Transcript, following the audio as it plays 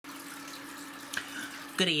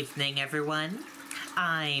Good evening, everyone.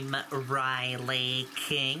 I'm Riley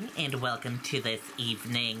King, and welcome to this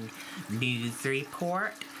evening news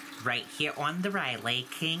report right here on the Riley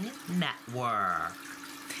King Network.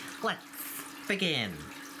 Let's begin.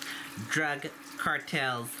 Drug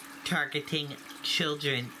cartels targeting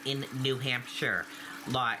children in New Hampshire,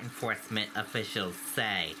 law enforcement officials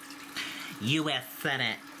say. U.S.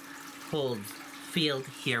 Senate holds field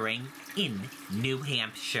hearing in New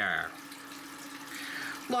Hampshire.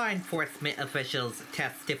 Law enforcement officials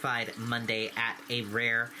testified Monday at a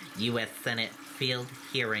rare U.S. Senate field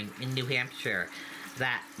hearing in New Hampshire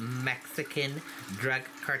that Mexican drug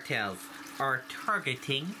cartels are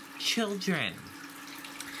targeting children.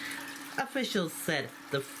 Officials said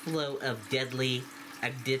the flow of deadly,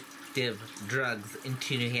 addictive drugs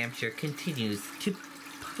into New Hampshire continues to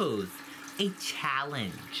pose a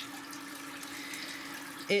challenge.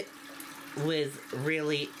 It was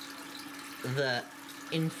really the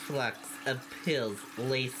influx of pills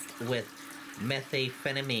laced with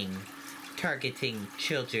methamphetamine targeting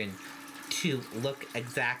children to look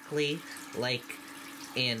exactly like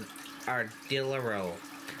an armadillo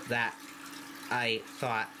that I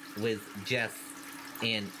thought was just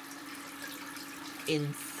an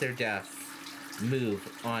insidious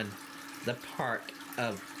move on the part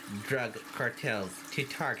of drug cartels to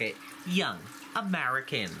target young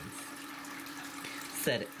Americans,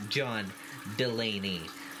 said John Delaney,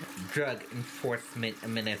 Drug Enforcement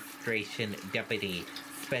Administration Deputy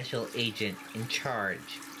Special Agent in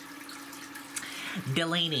charge.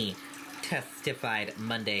 Delaney testified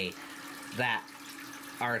Monday that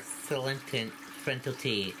arsenal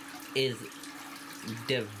fentanyl is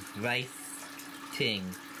devastating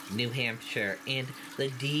New Hampshire, and the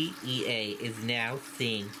DEA is now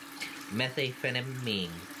seeing methamphetamine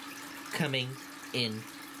coming in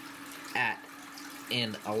at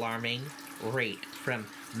an alarming rate from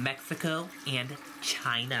Mexico and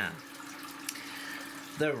China.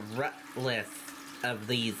 The ruthless of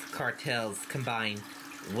these cartels combined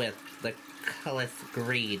with the callous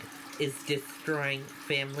greed is destroying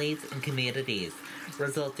families and communities,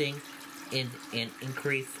 resulting in an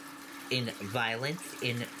increase in violence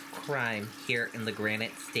and crime here in the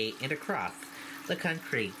Granite State and across the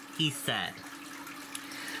country, he said.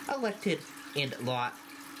 Elected and law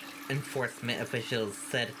enforcement officials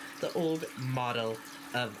said the old model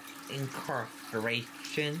of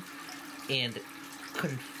incarceration and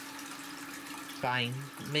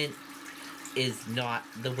confinement is not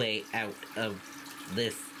the way out of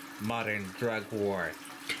this modern drug war.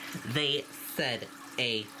 They said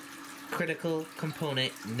a critical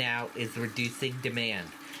component now is reducing demand,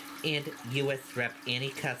 and U.S. Rep. Annie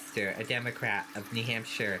Custer, a Democrat of New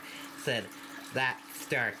Hampshire, said that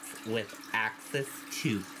starts with access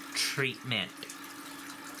to treatment.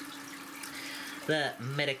 The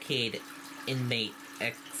Medicaid inmate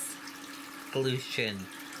exclusion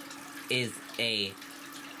is a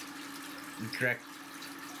draconian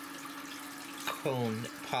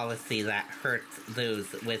policy that hurts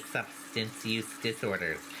those with substance use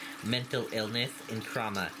disorders, mental illness, and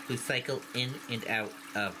trauma who cycle in and out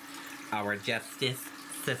of our justice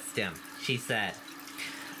system, she said.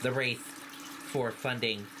 The race for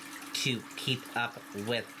funding to keep up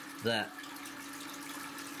with the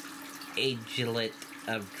agility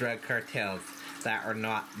of drug cartels that are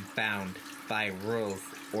not bound by rules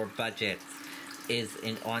or budgets is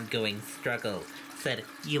an ongoing struggle, said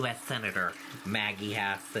U.S. Senator Maggie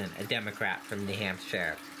Hassan, a Democrat from New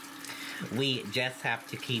Hampshire. We just have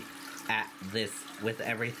to keep at this with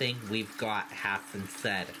everything we've got, Hassan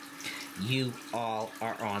said. You all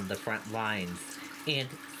are on the front lines, and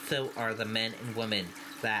so are the men and women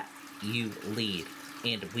that you lead,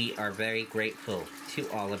 and we are very grateful to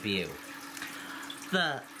all of you.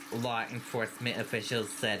 The law enforcement officials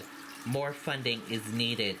said more funding is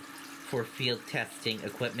needed for field testing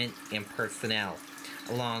equipment and personnel,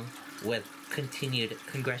 along with continued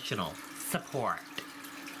congressional support.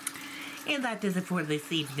 And that does it for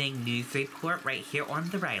this evening news report right here on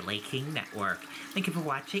the Riley King Network. Thank you for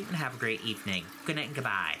watching and have a great evening. Good night and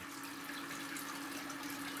goodbye.